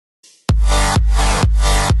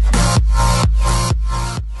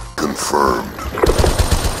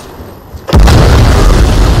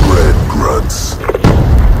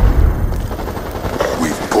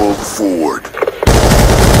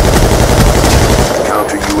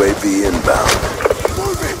UAV inbound.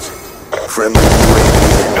 Move it! Friendly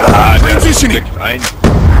UAV inbound. Ah, transitioning!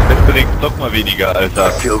 Das bringt noch mal weniger,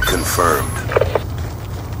 Alter. Kill confirmed.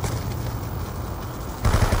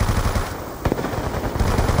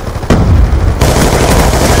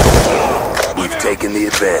 We've taken the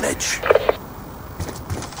advantage.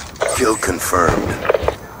 Kill confirmed.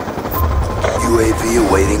 UAV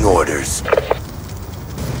awaiting orders.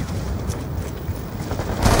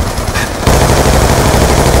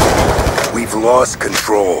 We've lost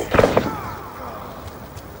control.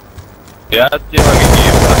 Der hat dir mal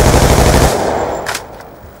gegeben.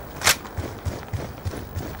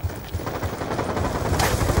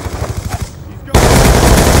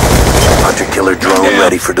 Hunter-killer drone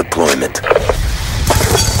ready for deployment.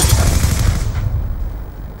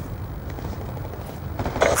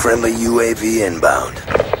 Friendly UAV inbound.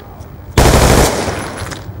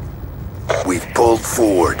 We've pulled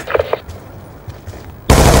forward.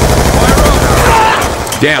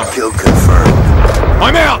 Down. Kill confirmed.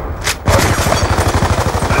 I'm out!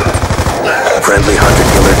 Friendly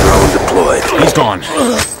hunter-killer drone deployed. He's gone.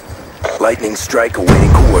 Lightning strike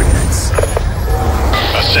awaiting coordinates.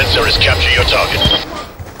 A sensor has captured your target.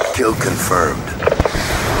 Kill confirmed.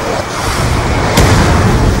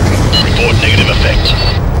 Report negative effect.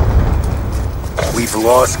 We've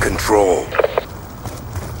lost control.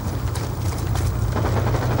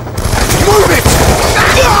 Move it!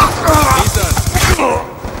 He's done.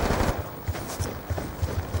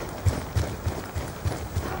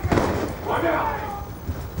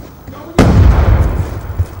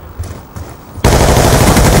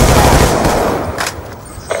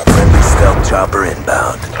 Friendly stealth chopper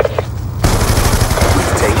inbound.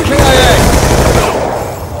 We've taken the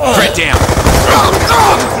Threat down.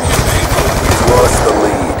 We've lost the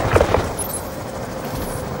lead.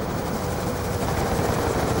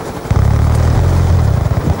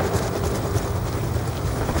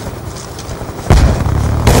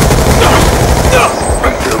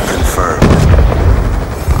 Kill confirmed.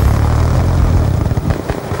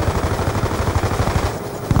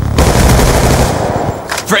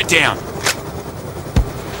 Threat down.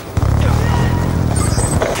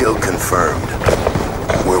 Kill confirmed.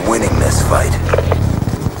 We're winning this fight.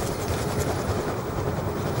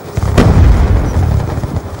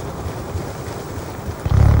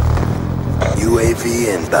 UAV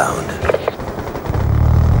inbound.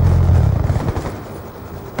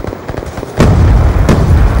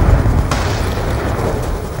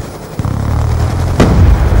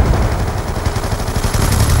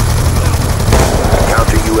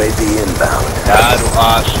 Counter UAV inbound. Ja, du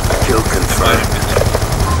Arsch. Kill confirmed.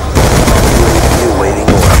 UAV awaiting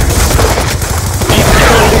orders.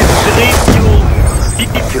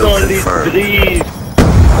 Kill confirmed.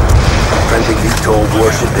 Friendly VTOL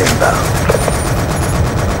warship inbound.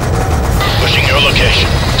 Pushing your location.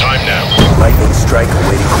 Time now. Lightning strike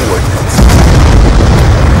awaiting coordinates.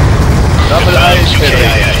 Doppel Advance Eis,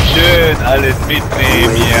 UKIA. schön alles mitnehmen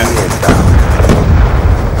UAV hier.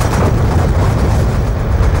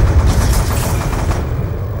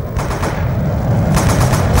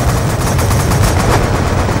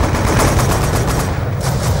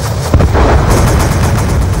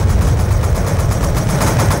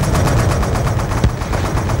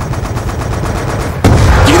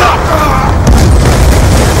 inbound.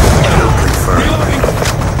 Kill confirmed.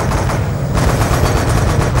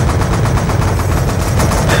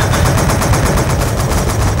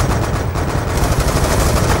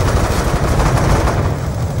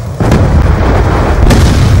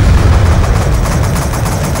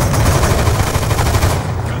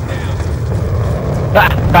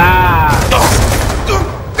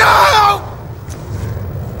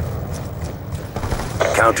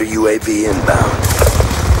 Counter UAV inbound.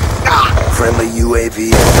 Friendly UAV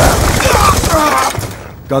inbound.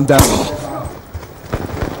 Gun down.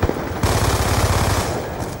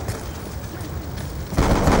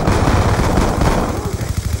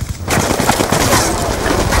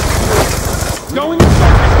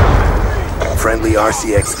 Friendly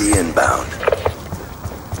RCXD inbound.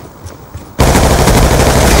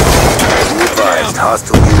 Be advised,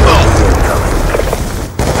 hostile UAV incoming.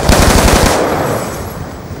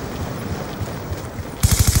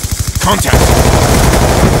 Contact.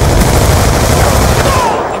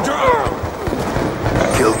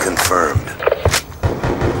 Kill confirmed.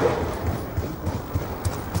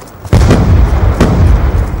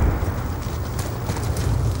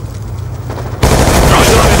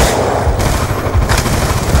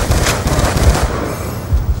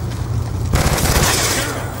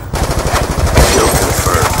 Kill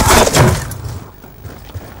confirmed.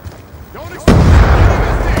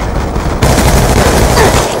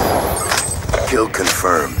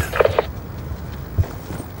 confirmed.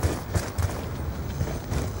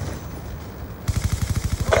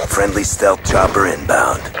 Friendly stealth chopper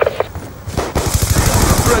inbound.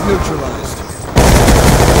 Threat neutralized.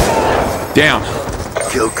 Down.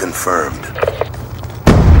 Kill confirmed.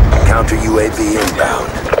 Counter UAV inbound.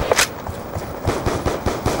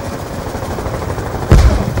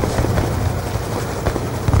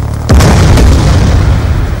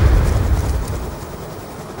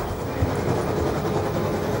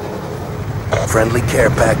 Friendly care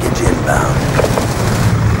package inbound.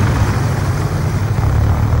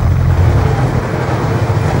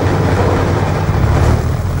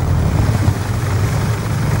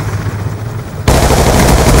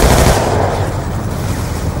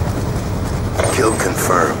 Kill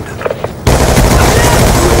confirmed.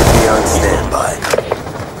 UAV on standby.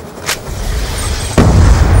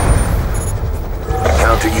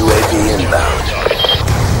 Counter UAV inbound.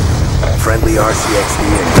 Friendly RCXD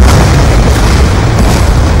inbound.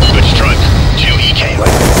 Good strike. 2 EK.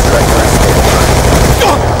 Lightning strike on standby.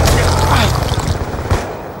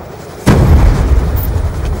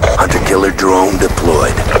 Hunter-killer drone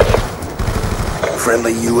deployed.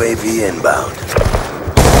 Friendly UAV inbound.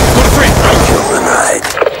 Kill denied.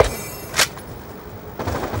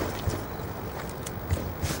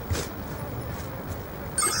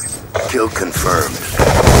 Kill confirmed.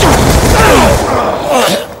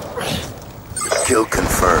 Kill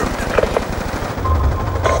confirmed.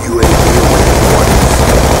 UAV awaiting orders.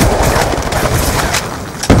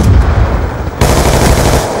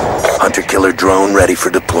 Hunter-killer drone ready for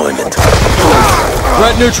deployment.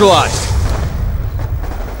 Threat neutralized.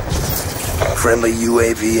 Friendly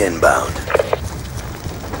UAV inbound.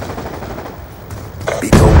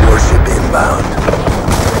 Beetle warship inbound.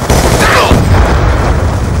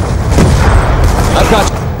 I've got.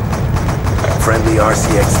 Friendly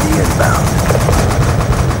RCXD inbound.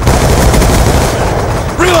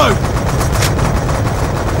 Reload!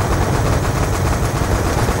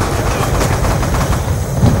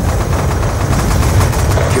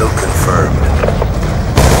 Kill confirmed.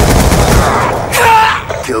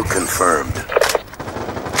 Kill confirmed.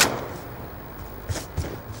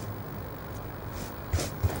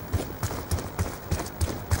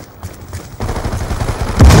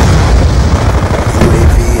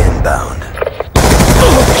 UAV inbound.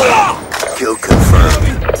 Kill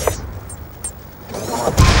confirmed.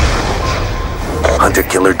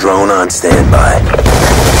 Hunter-killer drone on standby.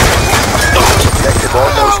 Objective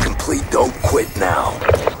almost complete. Don't quit now.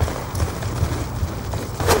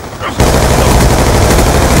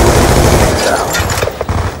 Inbound.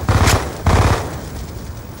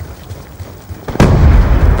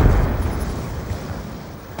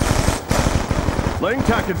 Laying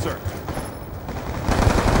tack insert.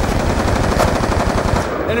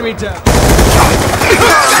 Enemy down.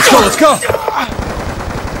 Let's go, let's go!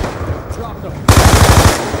 Drop them.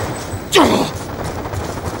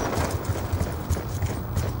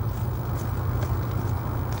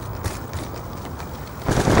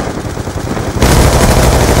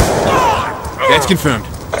 That's confirmed.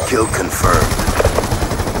 Kill confirmed.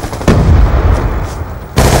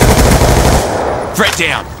 Threat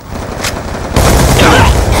down.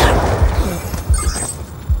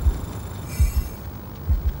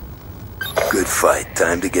 Good fight.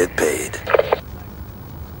 Time to get paid.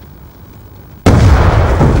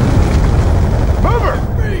 Mover!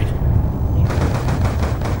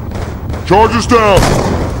 Charges down!